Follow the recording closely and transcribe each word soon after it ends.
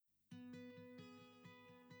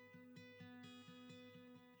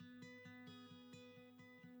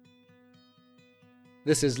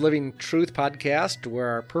This is Living Truth Podcast, where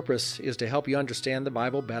our purpose is to help you understand the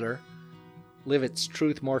Bible better, live its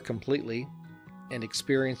truth more completely, and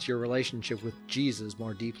experience your relationship with Jesus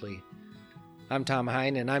more deeply. I'm Tom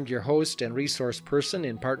Hine, and I'm your host and resource person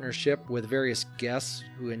in partnership with various guests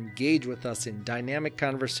who engage with us in dynamic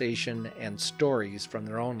conversation and stories from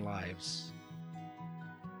their own lives.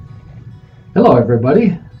 Hello,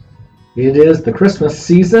 everybody. It is the Christmas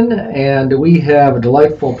season, and we have a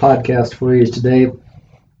delightful podcast for you today.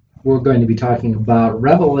 We're going to be talking about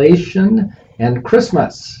Revelation and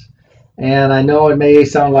Christmas. And I know it may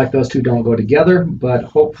sound like those two don't go together, but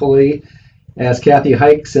hopefully, as Kathy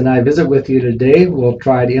Hikes and I visit with you today, we'll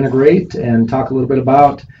try to integrate and talk a little bit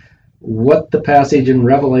about what the passage in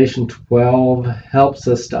Revelation 12 helps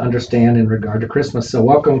us to understand in regard to Christmas. So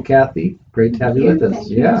welcome, Kathy. Great to have you with us. Thank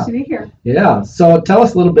you. Nice to be here. Yeah. So tell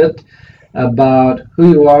us a little bit about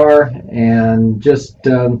who you are and just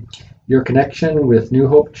your connection with New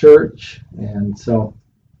Hope Church. And so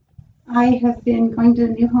I have been going to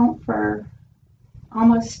New Hope for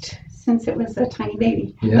almost since it was a tiny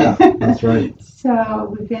baby. Yeah, that's right.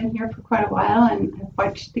 So we've been here for quite a while, and I've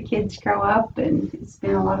watched the kids grow up, and it's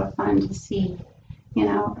been a lot of fun to see, a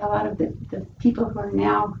lot of the people who are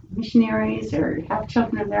now missionaries or have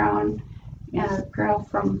children of their own grow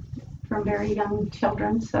from very young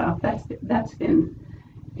children. So that's been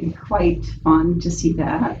quite fun to see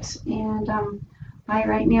that. And I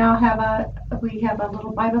right now we have a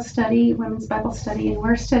little Bible study, women's Bible study, and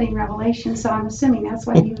we're studying Revelation. So I'm assuming that's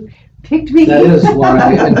why you picked me. That is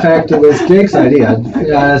why. In fact, it was Jake's idea.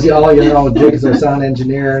 As all you know, Jake is our sound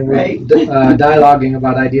engineer, and right. we're dialoguing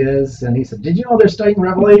about ideas. And he said, "Did you know they're studying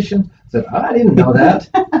Revelation?" I said, "I didn't know that."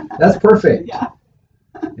 That's perfect.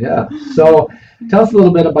 Yeah. So tell us a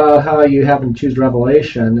little bit about how you happen to choose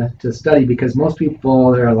Revelation to study, because most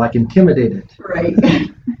people are like intimidated. Right.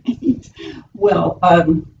 Well,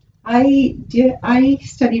 I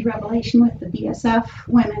studied Revelation with the BSF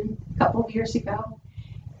women a couple of years ago.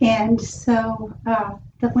 And so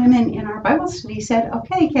the women in our Bible study said,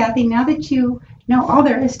 "Okay, Kathy, now that you know all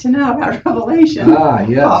there is to know about Revelation,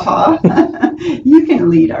 yes. you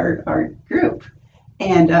can lead our group."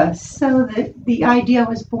 And so the idea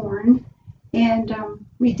was born, and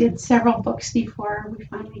we did several books before we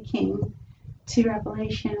finally came to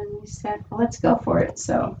Revelation, and we said, "Well, let's go for it."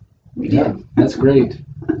 So we did. Yeah, that's great.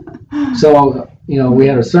 So, we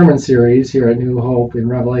had a sermon series here at New Hope in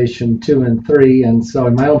Revelation 2 and 3, and so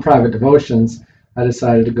in my own private devotions, I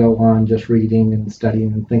decided to go on just reading and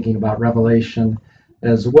studying and thinking about Revelation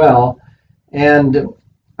as well. And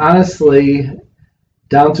honestly,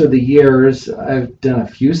 down through the years, I've done a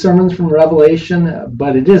few sermons from Revelation,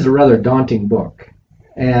 but it is a rather daunting book.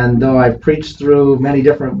 And though I've preached through many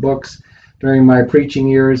different books during my preaching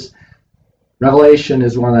years, Revelation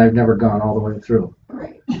is one I've never gone all the way through.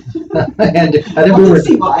 Right. And I think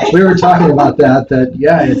we were talking about that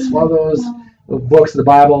it's one of those books of the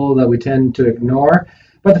Bible that we tend to ignore.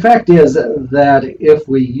 But the fact is that if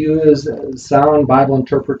we use sound Bible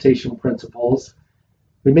interpretation principles,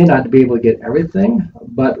 we may not be able to get everything,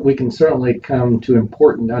 but we can certainly come to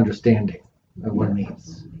important understanding of what it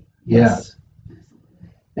means. Yes.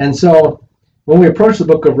 And so when we approach the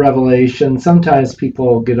book of Revelation, sometimes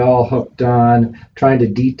people get all hooked on trying to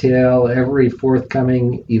detail every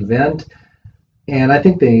forthcoming event. And I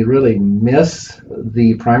think they really miss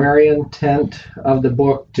the primary intent of the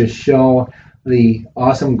book, to show the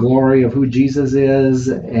awesome glory of who Jesus is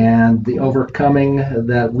and the overcoming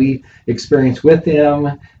that we experience with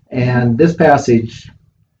him. And this passage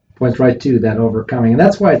points right to that overcoming. And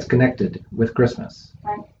that's why it's connected with Christmas.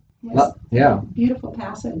 Right. Yes. Yeah. Beautiful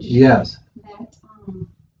passage. Yes. That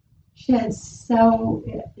sheds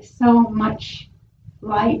so much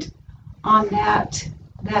light on that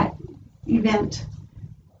event,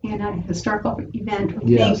 a historical event.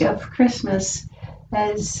 We think of Christmas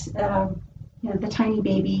as the tiny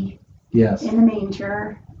baby in the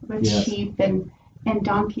manger with sheep and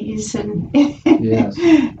donkeys and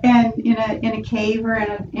and in a cave or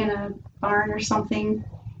in a barn or something,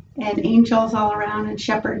 and angels all around and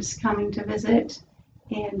shepherds coming to visit,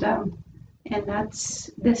 and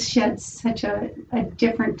this sheds such a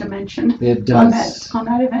different dimension. It does. on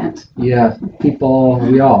that event. Yeah,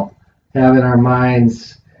 we all have in our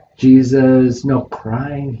minds Jesus, no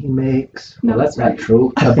crying he makes. No, well, that's not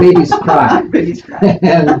true. Babies cry. Babies cry.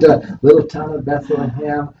 And little town of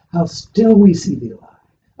Bethlehem, how still we see thee lie.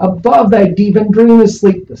 Above thy deep and dreamless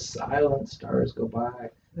sleep, the silent stars go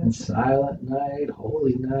by. And silent night,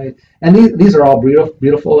 holy night. And these are all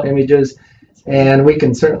beautiful images. And we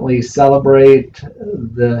can certainly celebrate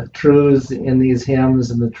the truths in these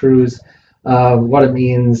hymns and the truths of what it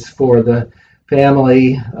means for the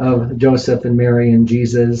family of Joseph and Mary and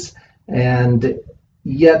Jesus, and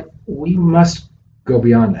yet we must go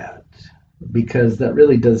beyond that, because that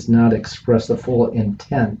really does not express the full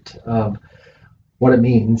intent of what it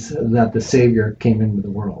means that the Savior came into the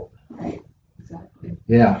world. Right, exactly.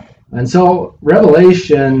 Yeah. And so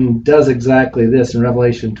Revelation does exactly this. In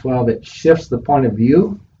Revelation 12, it shifts the point of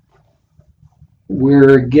view.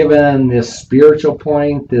 We're given this spiritual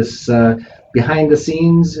point, this behind the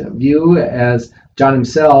scenes view, as John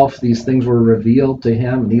himself, these things were revealed to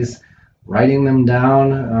him, and he's writing them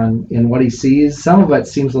down in what he sees. Some of it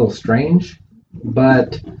seems a little strange,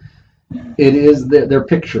 but it is they're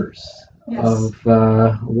pictures. Yes. Of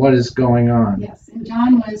what is going on. Yes, and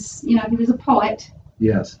John was, he was a poet.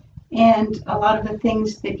 Yes. And a lot of the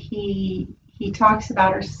things that he talks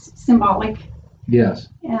about are symbolic. Yes.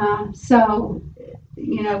 So,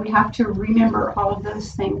 we have to remember all of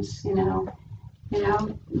those things. The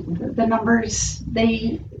numbers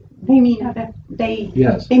they mean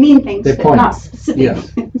yes. they mean things, they but point. not specific.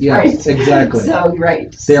 Yes. Yes, right? Exactly. So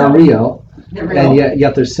right. They are real. They're real. And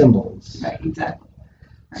yet they're symbols. Right. Exactly.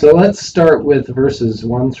 So let's start with verses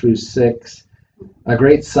 1 through 6. A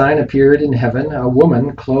great sign appeared in heaven, a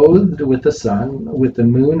woman clothed with the sun, with the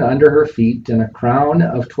moon under her feet, and a crown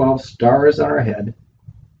of 12 stars on her head.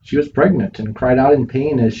 She was pregnant and cried out in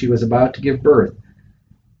pain as she was about to give birth.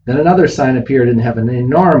 Then another sign appeared in heaven, an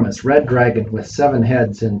enormous red dragon with 7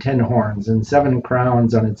 heads and 10 horns and 7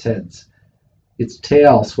 crowns on its heads. Its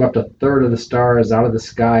tail swept a third of the stars out of the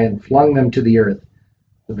sky and flung them to the earth.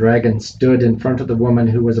 The dragon stood in front of the woman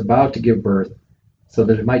who was about to give birth, so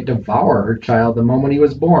that it might devour her child the moment he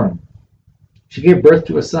was born. She gave birth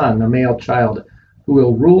to a son, a male child, who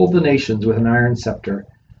will rule the nations with an iron scepter,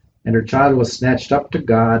 and her child was snatched up to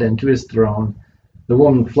God and to his throne. The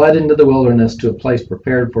woman fled into the wilderness to a place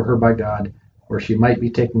prepared for her by God, where she might be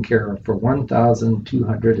taken care of for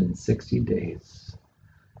 1,260 days.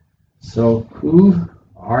 So who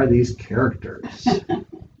are these characters?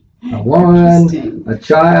 A woman, a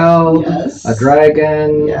child, yes. A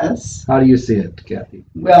dragon. Yes. How do you see it, Kathy?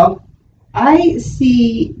 Well, I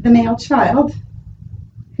see the male child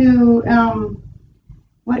who,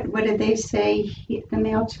 what did they say? The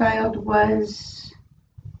male child was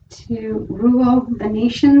to rule the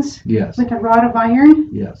nations. Yes. With a rod of iron.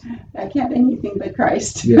 Yes. That can't be anything but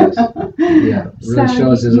Christ. Yes. Yeah. It really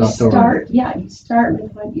shows his authority. You start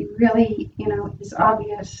with what you really, is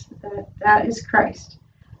obvious that is Christ.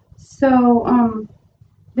 So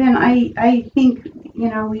then I think,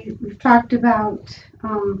 we've talked about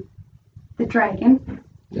the dragon.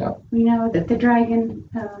 Yeah. We know that the dragon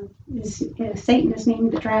Satan is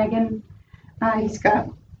named the dragon. He's got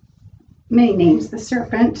many names. The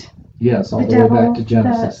serpent. Yes, all the devil, way back to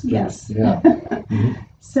Genesis. Yes. Yeah. Mm-hmm.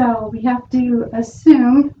 So we have to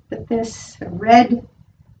assume that this red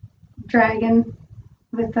dragon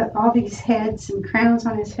with all these heads and crowns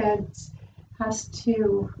on his heads has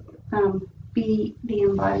to be the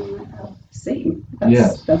embodiment of Satan.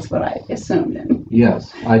 That's what I assumed. And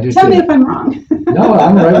yes, I do. Tell me if I'm wrong. No,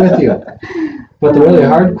 I'm right with you. But the really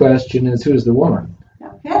hard question is, who's the woman?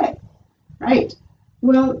 Okay, right.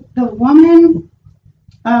 Well, the woman,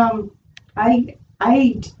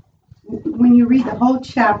 when you read the whole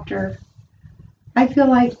chapter, I feel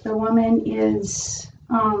like the woman is,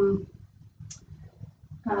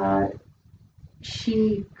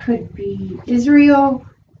 she could be Israel.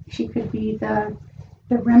 She could be the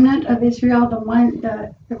remnant of Israel, the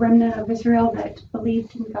remnant of Israel that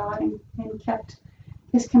believed in God and kept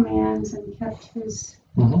His commands and kept His,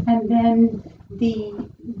 and then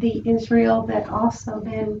the Israel that also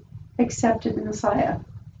then accepted the Messiah.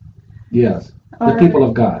 Yes, the people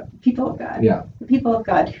of God. People of God. Yeah. The people of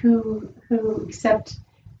God who accept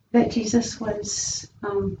that Jesus was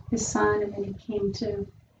His Son, and then He came to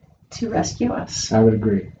rescue us. I would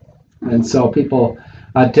agree. And so people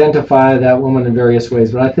identify that woman in various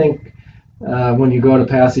ways, but I think when you go to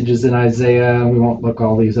passages in Isaiah, we won't look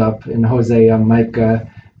all these up, in Hosea, Micah,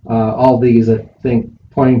 all these, I think,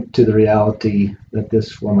 point to the reality that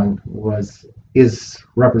this woman is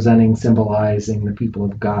representing, symbolizing the people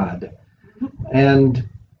of God. And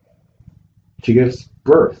she gives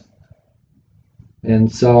birth.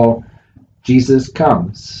 And so Jesus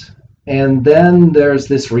comes. And then there's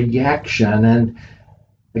this reaction, and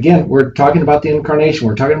again, we're talking about the incarnation.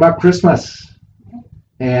 We're talking about Christmas.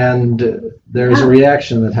 And there's a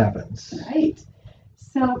reaction that happens. Right.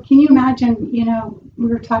 So can you imagine, we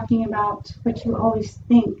were talking about what you always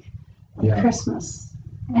think of Christmas.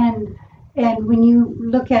 And when you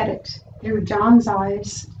look at it through John's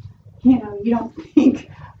eyes, you don't think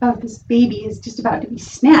of this baby is just about to be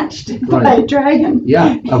snatched Right. by a dragon.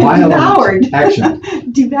 Yeah, a violent devoured.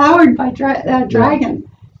 action. Devoured by dragon.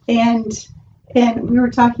 And we were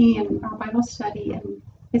talking in our Bible study, and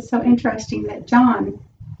it's so interesting that John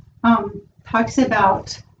talks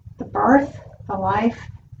about the birth, the life,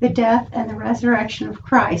 the death, and the resurrection of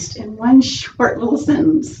Christ in one short little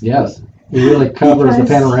sentence. Yes, it really covers the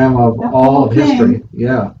Because panorama of the all of whole history. thing.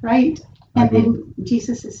 Yeah, Right? I And then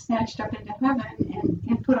Jesus is snatched up into heaven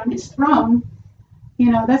and put on his throne.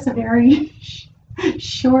 That's a very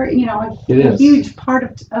short, a It is. huge part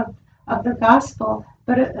of the gospel,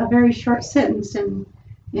 but a very short sentence in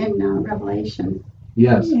Revelation.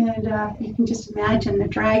 yes, And you can just imagine the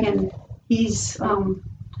dragon. He's,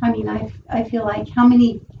 I feel like how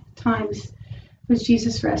many times was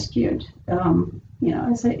Jesus rescued?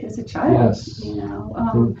 As a child. Yes.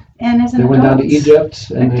 And as an they went down to adult.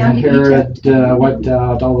 Egypt and Went down to Herod Egypt. wiped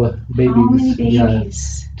out all the babies. How many Yeah,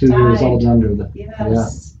 babies 2 years old died? and under the.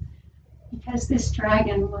 Yes. Because this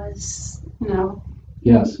dragon was,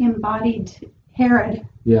 Yes, embodied Herod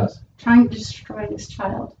yes, trying to destroy this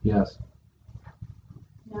child. yes.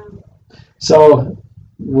 Yeah. So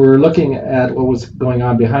we're looking at what was going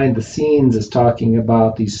on behind the scenes, is talking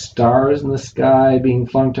about these stars in the sky being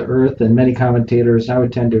flung to earth, and many commentators, I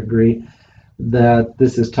would tend to agree, that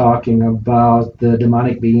this is talking about the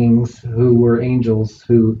demonic beings who were angels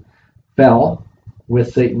who fell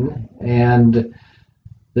with Satan, and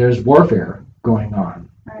there's warfare going on.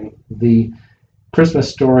 Right. The Christmas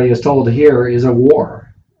story is told here is a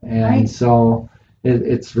war, and Right. so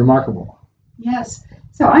it's remarkable. Yes.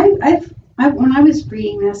 So I when I was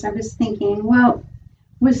reading this, I was thinking, well,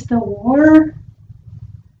 was the war?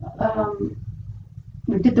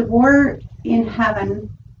 Did the war in heaven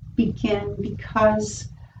begin because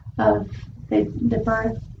of the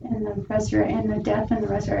birth and the death and the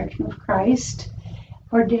resurrection of Christ,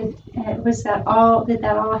 or did that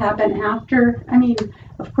all happen after? I mean,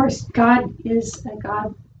 of course, God is a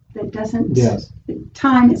God that doesn't. Yes.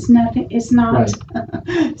 Time is nothing. It's not.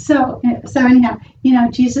 Right. So anyhow,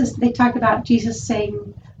 Jesus. They talk about Jesus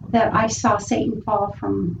saying that I saw Satan fall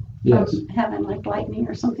from Yes. heaven like lightning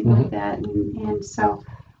or something Mhm. like that, and so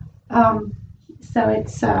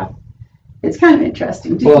it's kind of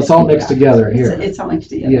interesting. Well, it's all mixed together here. It's all mixed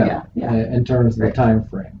together. Yeah. In terms of the Right. time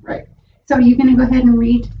frame. So are you going to go ahead and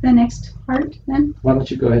read the next part then? Why don't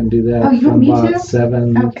you go ahead and do that Oh, you want from me about to?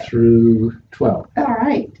 7 Okay. through 12. All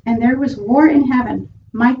right. And there was war in heaven,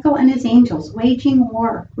 Michael and his angels waging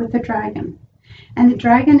war with the dragon. And the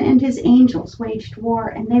dragon and his angels waged war,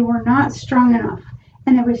 and they were not strong enough,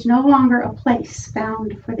 and there was no longer a place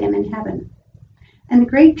found for them in heaven. And the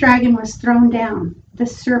great dragon was thrown down, the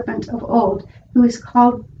serpent of old, who is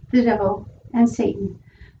called the devil and Satan,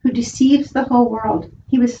 who deceives the whole world.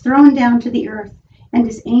 He was thrown down to the earth, and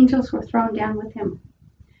his angels were thrown down with him.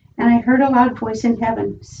 And I heard a loud voice in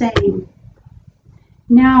heaven saying,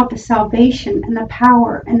 now the salvation and the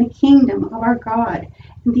power and the kingdom of our God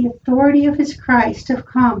and the authority of his Christ have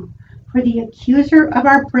come, for the accuser of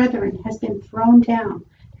our brethren has been thrown down,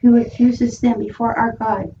 who accuses them before our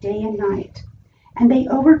God day and night. And they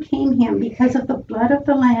overcame him because of the blood of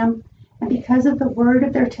the Lamb and because of the word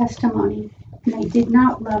of their testimony, and they did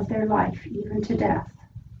not love their life even to death.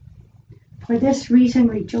 For this reason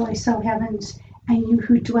rejoice, O heavens, and you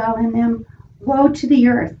who dwell in them. Woe to the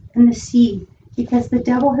earth and the sea, because the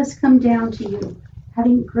devil has come down to you,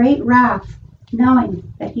 having great wrath,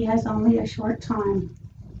 knowing that he has only a short time.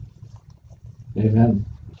 Amen.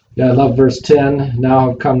 Yeah, I love verse 10. Now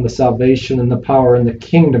have come the salvation and the power and the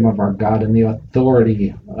kingdom of our God and the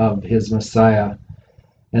authority of his Messiah.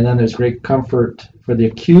 And then there's great comfort for the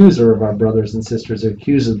accuser of our brothers and sisters who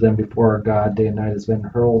accuses them before our God day and night has been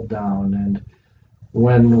hurled down. And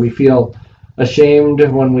when we feel ashamed,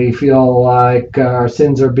 when we feel like our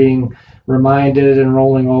sins are being reminded and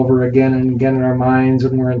rolling over again and again in our minds,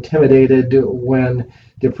 when we're intimidated, when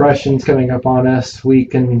depression's coming upon us, we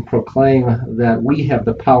can proclaim that we have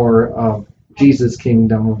the power of Jesus'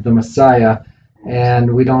 kingdom, of the Messiah,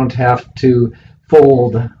 and we don't have to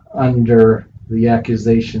fold under the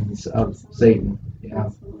accusations of Satan. Yeah.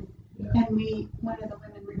 Absolutely. Yeah. And one of the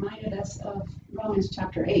women reminded us of Romans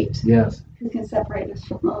chapter 8. Yes. Who can separate us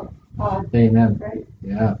from love of God, Amen. right?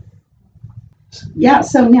 Yeah. Yeah,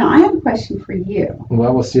 so now I have a question for you.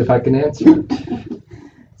 Well, we'll see if I can answer it.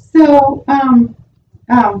 So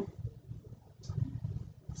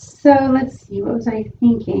let's see, what was I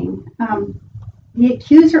thinking? The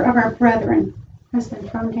accuser of our brethren has been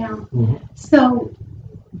thrown down. Mhm. So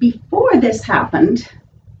before this happened,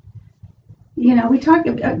 we talked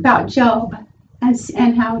about Job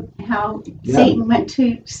and how Yeah. Satan went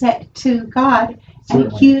to God and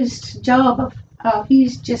Certainly. accused Job of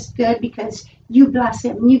he's just good because you bless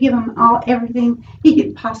him and you give him everything he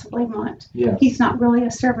could possibly want. Yeah. He's not really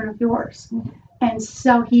a servant of yours. Mhm. And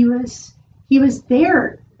so he was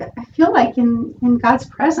there, I feel like, in God's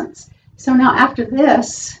presence. So now after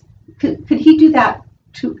this, could he do that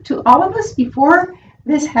to all of us before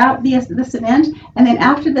this event? And then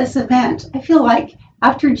after this event, I feel like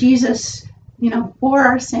after Jesus, bore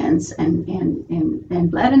our sins and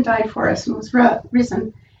bled and died for us and was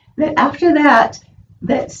risen, that after that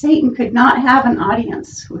Satan could not have an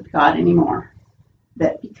audience with God anymore.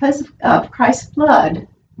 That because of Christ's blood,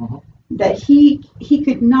 Mhm. that he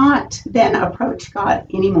could not then approach God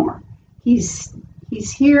anymore. He's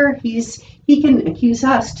here. He can accuse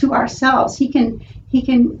us to ourselves. He can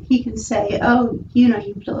say, "Oh,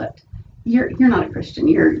 you blew it. You're not a Christian.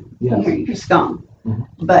 You're scum." Mhm.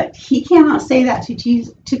 But he cannot say that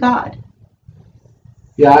to God.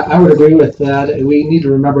 Yeah, I would agree with that. We need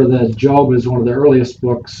to remember that Job is one of the earliest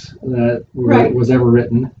books that Right. was ever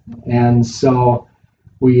written. And so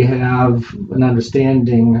we have an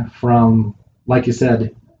understanding from, like you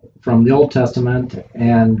said, from the Old Testament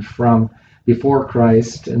and from before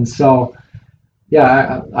Christ. And so,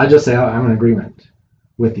 yeah, I just say I'm in agreement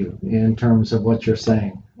with you in terms of what you're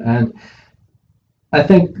saying. And I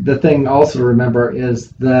think the thing also to remember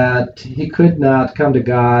is that he could not come to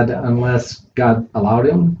God unless God allowed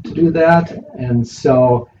him to do that. And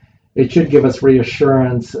so it should give us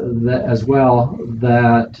reassurance that, as well,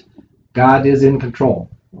 that God is in control.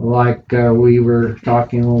 Like we were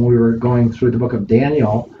talking when we were going through the book of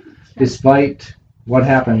Daniel, despite what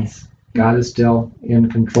happens, God is still in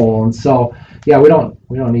control. And so, yeah, we don't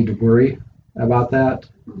need to worry about that.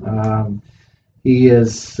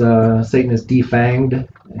 Satan is defanged,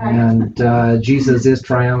 and Jesus is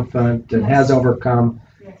triumphant and has overcome.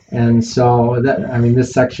 And so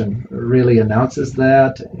this section really announces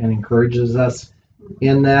that and encourages us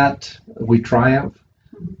in that. We triumph,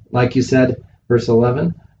 like you said, verse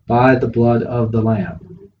 11, by the blood of the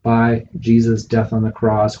Lamb, by Jesus' death on the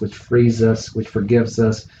cross, which frees us, which forgives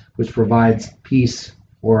us, which provides peace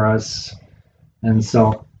for us. And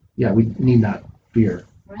so, yeah, we need not fear.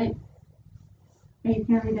 Right. Are you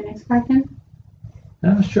going to read the next part then?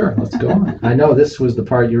 Sure, let's go on. I know this was the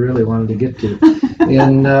part you really wanted to get to.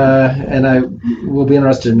 And I will be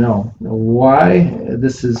interested to know why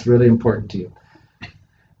this is really important to you.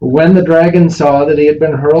 When the dragon saw that he had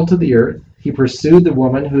been hurled to the earth, he pursued the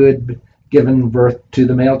woman who had given birth to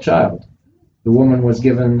the male child. The woman was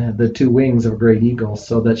given the 2 wings of a great eagle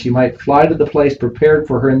so that she might fly to the place prepared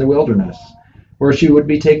for her in the wilderness, where she would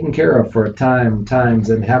be taken care of for a time, times,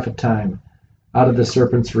 and half a time, out of the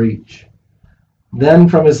serpent's reach. Then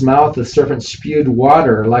from his mouth the serpent spewed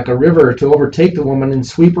water like a river to overtake the woman and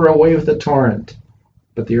sweep her away with a torrent.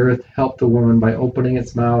 But the earth helped the woman by opening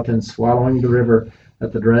its mouth and swallowing the river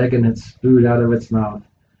that the dragon had spewed out of its mouth.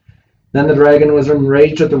 Then the dragon was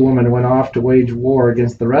enraged at the woman and went off to wage war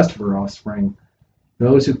against the rest of her offspring,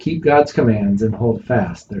 those who keep God's commands and hold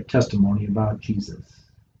fast their testimony about Jesus.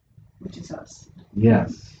 Which is us.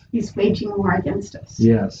 Yes. He's waging war against us.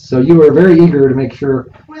 Yes. So you were very eager to make sure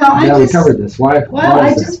we covered this. Why?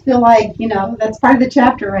 I just feel like, that's part of the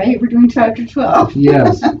chapter, right? We're doing chapter 12.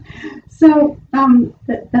 Yes. So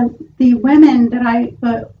the women that I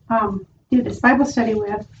do this Bible study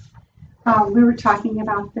with, we were talking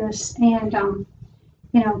about this, and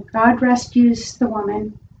God rescues the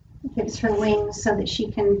woman, gives her wings so that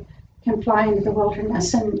she can fly into the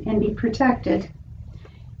wilderness and be protected.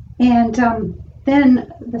 And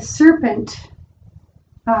then the serpent,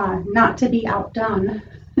 not to be outdone,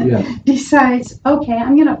 Yes. decides, okay,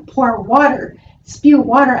 I'm going to spew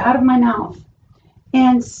water out of my mouth.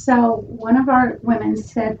 And so one of our women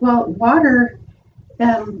said, well, water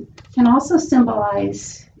can also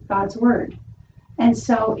symbolize God's word. And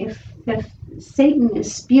so if Satan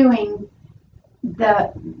is spewing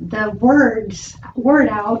the word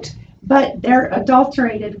out, but they're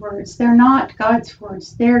adulterated words, they're not God's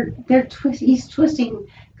words. He's twisting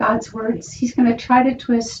God's words. He's going to try to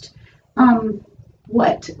twist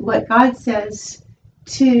what God says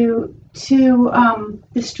to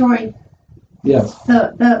destroy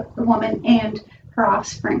the woman and her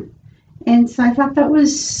offspring. And so I thought that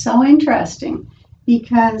was so interesting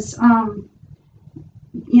because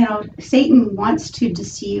Satan wants to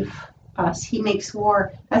deceive us. He makes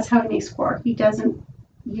war. That's how he makes war. He doesn't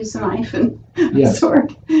use a knife and a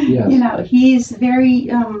sword. Yes. He's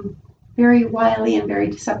very very wily and very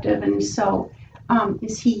deceptive, and so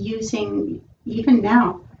is he using even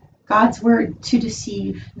now God's word to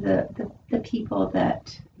deceive the people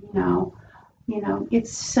that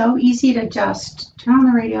It's so easy to just turn on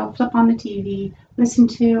the radio, flip on the TV, listen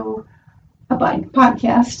to a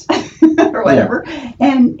podcast or whatever,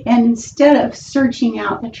 and instead of searching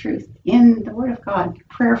out the truth in the Word of God,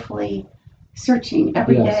 prayerfully searching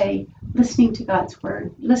every day, listening to God's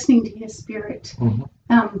Word, listening to His Spirit,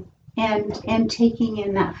 and taking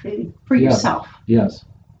in that food for yourself. Yes,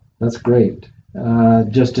 that's great.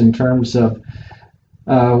 Just in terms of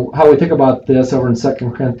how we think about this over in 2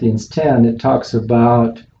 Corinthians 10, it talks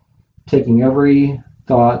about taking every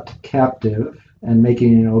thought captive and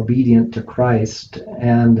making it obedient to Christ.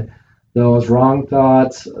 And those wrong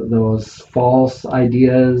thoughts, those false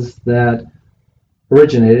ideas that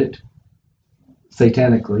originated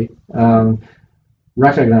satanically,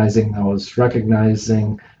 recognizing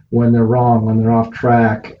when they're wrong, when they're off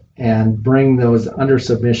track, and bring those under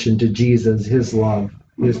submission to Jesus, His love,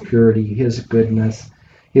 His purity, His goodness,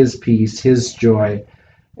 His peace, His joy.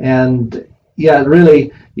 And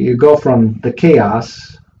really, you go from the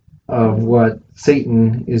chaos of what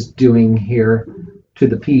Satan is doing here to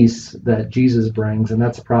the peace that Jesus brings, and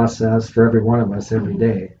that's a process for every one of us every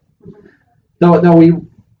day. Though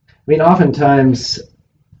oftentimes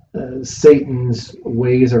Satan's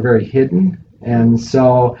ways are very hidden, and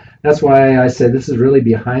so that's why I say this is really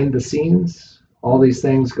behind the scenes, all these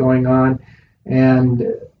things going on, and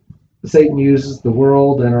Satan uses the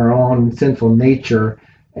world and our own sinful nature,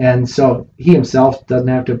 and so he himself doesn't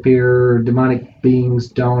have to appear, demonic beings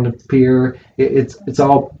don't appear. It's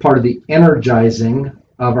all part of the energizing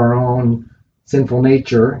of our own sinful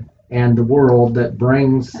nature and the world that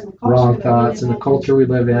brings wrong thoughts and the culture we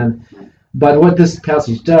live in. But what this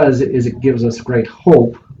passage does is it gives us great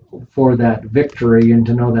hope for that victory, and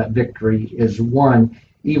to know that victory is won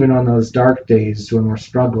even on those dark days when we're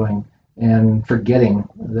struggling and forgetting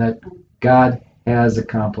that God has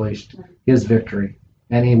accomplished His victory,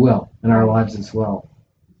 and He will in our lives as well.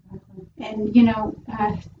 And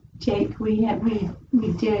Jake, we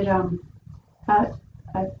did a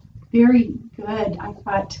very good, I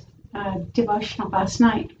thought, devotional last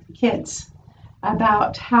night for kids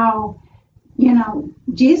about how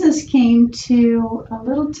Jesus came to a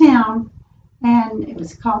little town, and it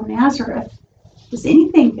was called Nazareth. Does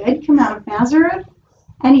anything good come out of Nazareth?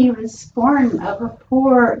 And He was born of a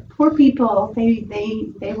poor people.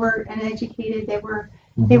 They were uneducated. They were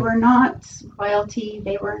not royalty.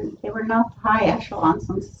 They were not the high echelons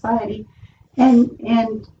in society.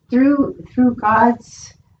 And through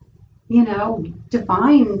God's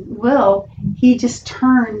divine will, He just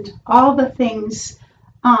turned all the things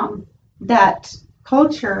that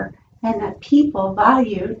culture and that people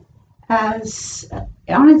valued as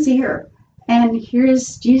on its ear. And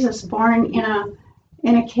here's Jesus born in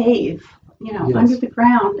a cave, under the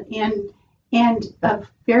ground, and of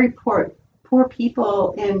very poor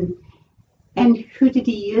people, and who did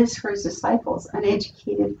He use for His disciples?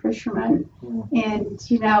 Uneducated fishermen. And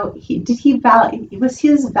was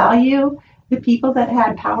His value the people that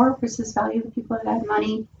had power? Was His value the people that had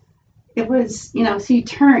money? It was, so He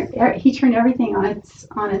turned everything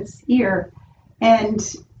on its ear, and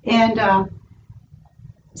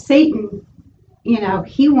Satan,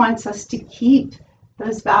 he wants us to keep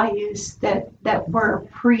those values that were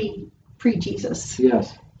pre-Jesus.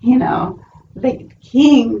 Yes. The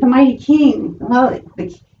king, the mighty king. Well,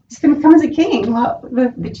 he's going to come as a king. Well,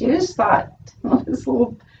 the Jews thought, this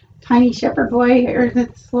little tiny shepherd boy or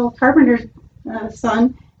this little carpenter's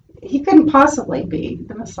son, he couldn't possibly be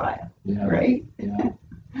the Messiah, right? Yeah.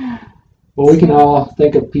 Well, we can all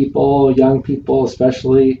think of people, young people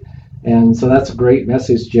especially, and so that's a great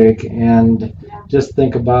message, Jake. And just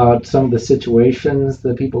think about some of the situations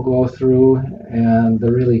that people go through and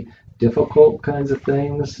the really difficult kinds of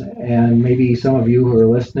things. And maybe some of you who are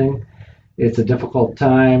listening, it's a difficult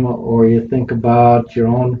time, or you think about your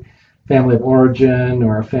own family of origin,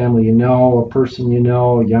 or a family a person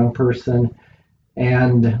a young person,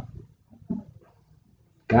 and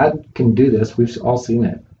God can do this. We've all seen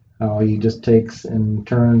it, how He just takes and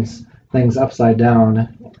turns things upside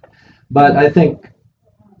down. But I think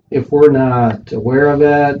if we're not aware of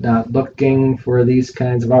it, not looking for these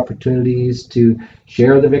kinds of opportunities to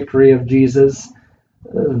share the victory of Jesus,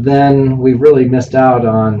 then we've really missed out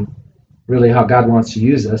on really how God wants to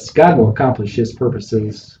use us. God will accomplish His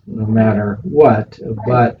purposes no matter what,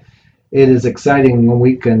 but it is exciting when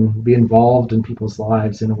we can be involved in people's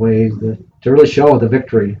lives in a way to really show the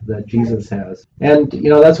victory that Jesus has. And,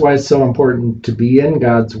 that's why it's so important to be in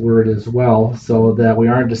God's Word as well, so that we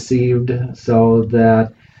aren't deceived, so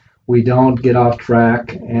that we don't get off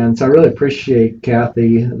track. And so I really appreciate,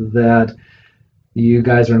 Kathy, that You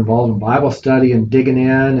guys are involved in Bible study and digging in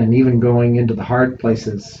and even going into the hard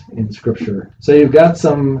places in Scripture. So you've got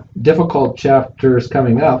some difficult chapters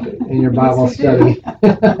coming up in your Bible study.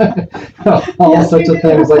 All sorts of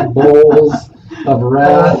things like bowls of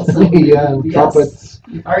wrath, and trumpets.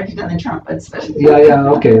 You've already done the trumpets. Yeah,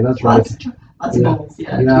 okay, that's right. Lots of bowls,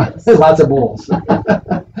 yes. Lots of bowls.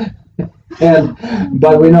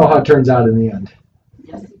 But we know how it turns out in the end.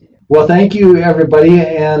 Yes, you do. Well, thank you, everybody,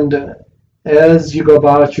 and as you go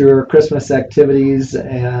about your Christmas activities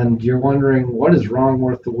and you're wondering what is wrong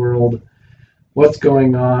with the world, what's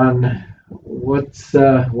going on,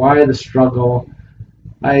 why the struggle,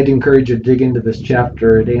 I'd encourage you to dig into this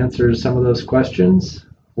chapter. It answers some of those questions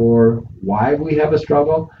for why we have a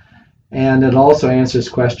struggle, and it also answers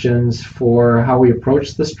questions for how we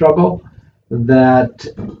approach the struggle, that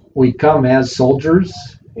we come as soldiers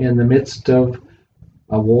in the midst of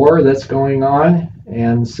a war that's going on.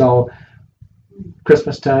 And so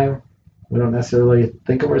Christmas time, we don't necessarily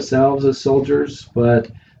think of ourselves as soldiers,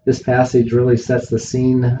 but this passage really sets the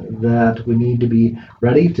scene that we need to be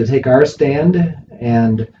ready to take our stand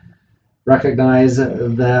and recognize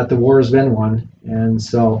that the war has been won. And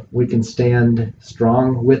so we can stand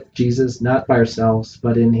strong with Jesus, not by ourselves,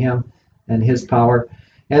 but in him and his power.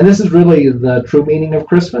 And this is really the true meaning of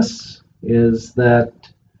Christmas, is that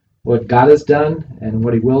what God has done and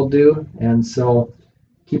what he will do. And so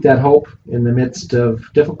keep that hope in the midst of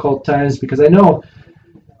difficult times, because I know,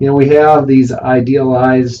 we have these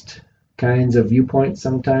idealized kinds of viewpoints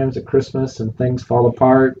sometimes at Christmas, and things fall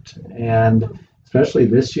apart. And especially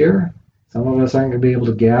this year, some of us aren't going to be able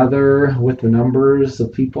to gather with the numbers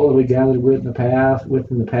of people that we gathered with in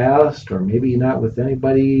the past, or maybe not with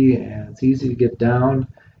anybody, and it's easy to get down.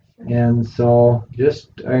 And so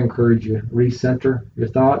I encourage you, recenter your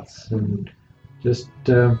thoughts and just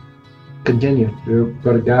continue to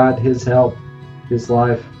go to God, his help, his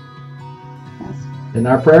life. Yes. In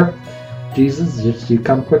our prayer, Jesus, just you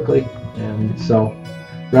come quickly, and so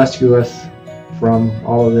rescue us from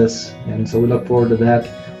all of this. And so we look forward to that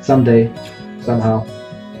someday, somehow.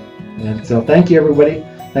 And so thank you, everybody.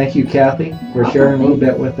 Thank you, Kathy, for sharing a little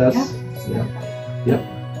bit with us.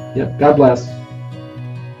 Yeah. Yep. God bless.